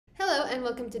and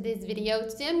welcome to this video.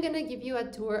 Today I'm going to give you a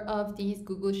tour of this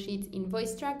Google Sheets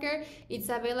Invoice Tracker. It's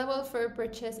available for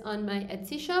purchase on my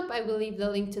Etsy shop. I will leave the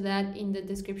link to that in the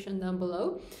description down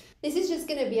below. This is just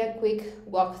going to be a quick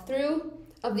walkthrough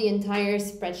of the entire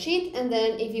spreadsheet, and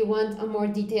then if you want a more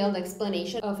detailed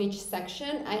explanation of each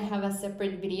section, I have a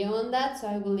separate video on that, so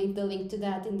I will leave the link to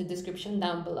that in the description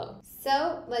down below.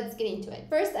 So let's get into it.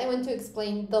 First, I want to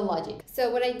explain the logic.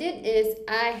 So what I did is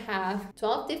I have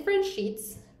 12 different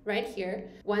sheets right here,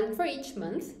 one for each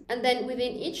month, and then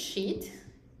within each sheet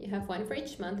you have one for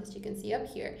each month, as you can see up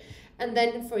here, and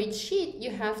then for each sheet you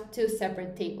have two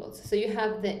separate tables. So you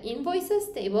have the invoices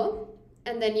table,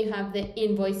 and then you have the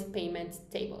invoice payments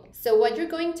table. So what you're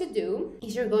going to do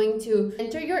is you're going to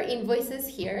enter your invoices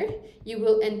here. You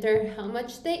will enter how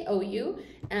much they owe you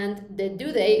and the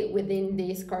due date within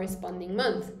this corresponding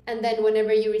month. And then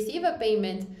whenever you receive a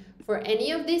payment for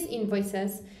any of these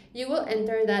invoices, you will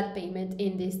enter that payment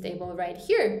in this table right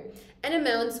here, and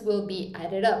amounts will be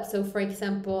added up. So for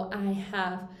example, I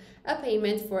have a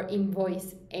payment for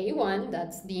invoice A1,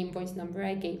 that's the invoice number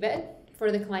I gave it,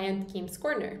 for the client Kim's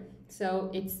Corner.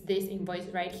 So it's this invoice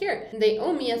right here. They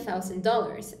owe me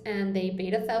 $1,000 and they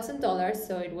paid $1,000,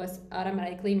 so it was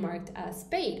automatically marked as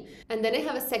paid. And then I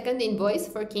have a second invoice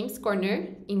for Kim's Corner,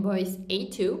 invoice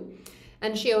A2,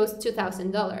 and she owes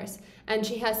 $2,000 and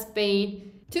she has paid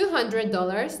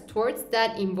 $200 towards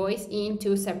that invoice in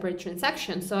two separate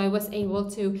transactions. So I was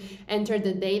able to enter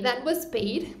the day that was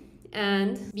paid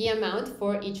and the amount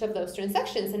for each of those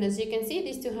transactions. And as you can see,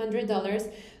 these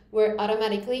 $200 were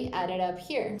automatically added up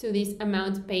here to this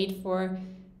amount paid for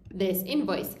this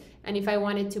invoice. And if I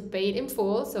wanted to pay it in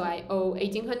full, so I owe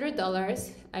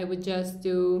 $1,800, I would just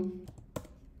do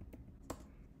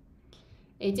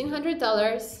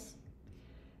 $1,800,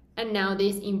 and now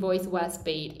this invoice was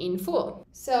paid in full.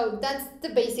 So that's the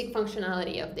basic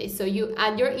functionality of this. So you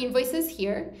add your invoices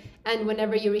here, and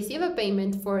whenever you receive a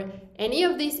payment for any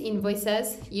of these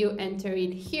invoices, you enter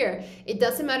it here. It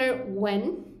doesn't matter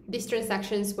when these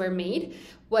transactions were made.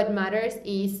 What matters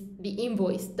is the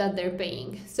invoice that they're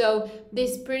paying. So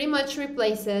this pretty much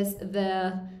replaces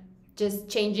the just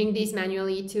changing this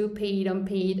manually to paid,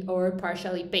 unpaid, or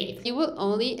partially paid. You will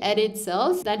only edit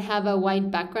cells that have a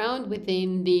white background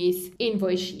within this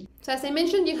invoice sheet. So as I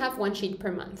mentioned, you have one sheet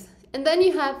per month. And then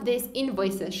you have this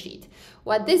invoices sheet.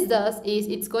 What this does is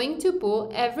it's going to pull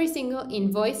every single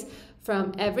invoice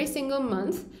from every single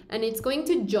month, and it's going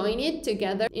to join it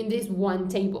together in this one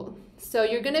table. So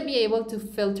you're going to be able to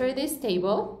filter this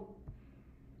table.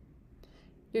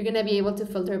 You're going to be able to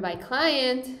filter by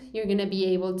client. You're going to be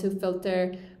able to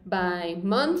filter by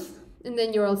month. And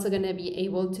then you're also going to be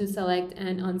able to select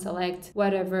and unselect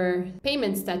whatever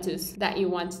payment status that you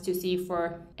want to see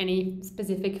for any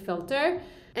specific filter.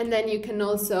 And then you can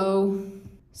also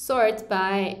sort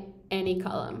by any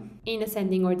column in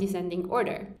ascending or descending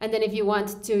order. And then if you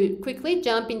want to quickly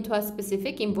jump into a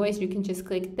specific invoice, you can just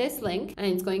click this link and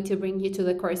it's going to bring you to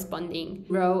the corresponding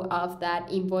row of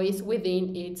that invoice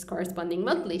within its corresponding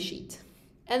monthly sheet.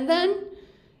 And then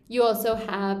you also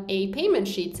have a payment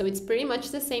sheet. So it's pretty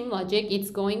much the same logic.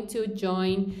 It's going to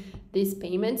join this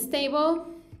payments table,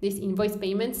 this invoice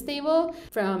payments table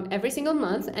from every single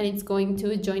month, and it's going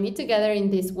to join it together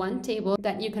in this one table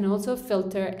that you can also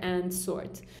filter and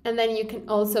sort. And then you can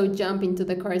also jump into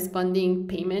the corresponding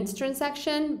payment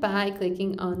transaction by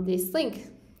clicking on this link.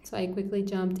 So I quickly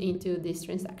jumped into this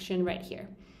transaction right here.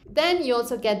 Then you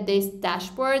also get this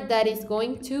dashboard that is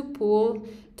going to pull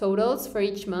totals for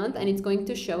each month, and it's going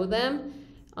to show them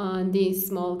on these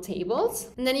small tables.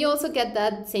 And then you also get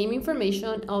that same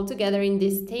information all together in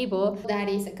this table that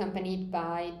is accompanied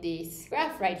by this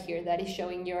graph right here that is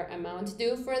showing your amount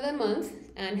due for the month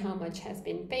and how much has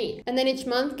been paid. And then each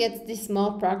month gets this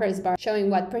small progress bar showing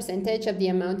what percentage of the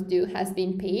amount due has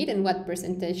been paid and what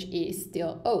percentage is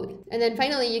still owed. And then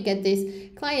finally you get this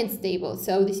clients table.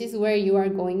 So this is where you are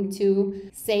going to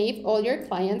save all your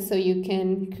clients, so you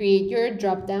can create your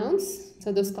drop downs.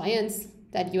 So those clients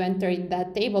that you enter in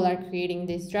that table are creating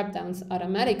these drop downs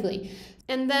automatically.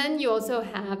 And then you also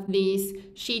have this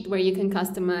sheet where you can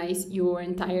customize your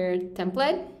entire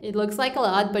template. It looks like a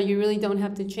lot, but you really don't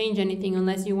have to change anything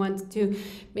unless you want to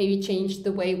maybe change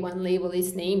the way one label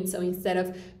is named. So instead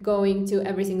of going to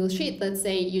every single sheet, let's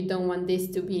say you don't want this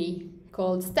to be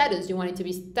called status, you want it to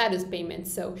be status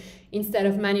payments. So instead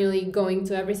of manually going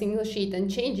to every single sheet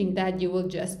and changing that, you will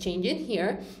just change it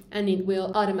here and it will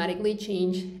automatically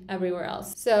change everywhere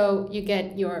else. So you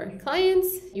get your clients,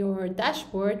 your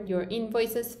dashboard, your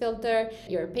invoices filter,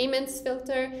 your payments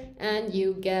filter, and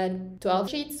you get 12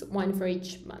 sheets, one for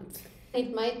each month.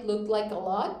 It might look like a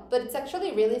lot, but it's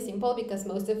actually really simple because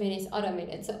most of it is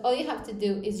automated. So all you have to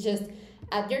do is just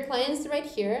add your clients right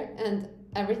here, and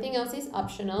everything else is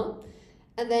optional.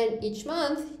 And then each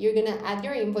month you're gonna add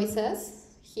your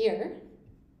invoices here,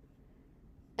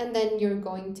 and then you're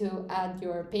going to add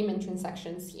your payment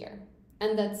transactions here.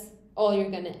 And that's all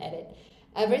you're gonna edit.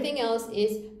 Everything else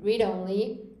is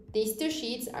read-only. These two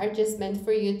sheets are just meant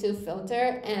for you to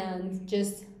filter and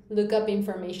just look up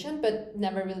information, but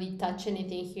never really touch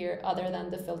anything here other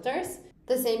than the filters.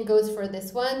 The same goes for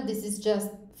this one. This is just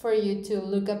for you to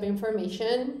look up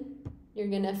information. You're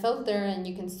gonna filter and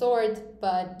you can sort,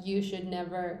 but you should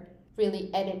never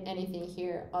really edit anything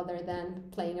here other than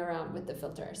playing around with the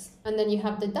filters. And then you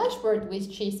have the dashboard,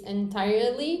 which is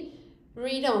entirely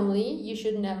read-only. You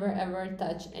should never ever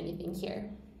touch anything here.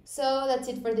 So that's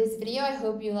it for this video. I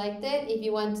hope you liked it. If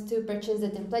you want to purchase the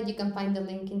template, you can find the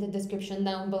link in the description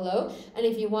down below. And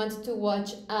if you want to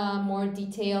watch a more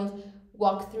detailed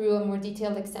walkthrough, a more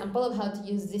detailed example of how to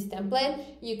use this template,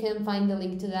 you can find the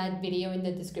link to that video in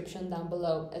the description down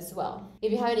below as well.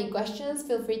 If you have any questions,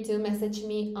 feel free to message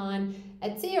me on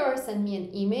Etsy or send me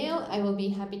an email. I will be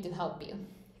happy to help you.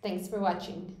 Thanks for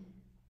watching.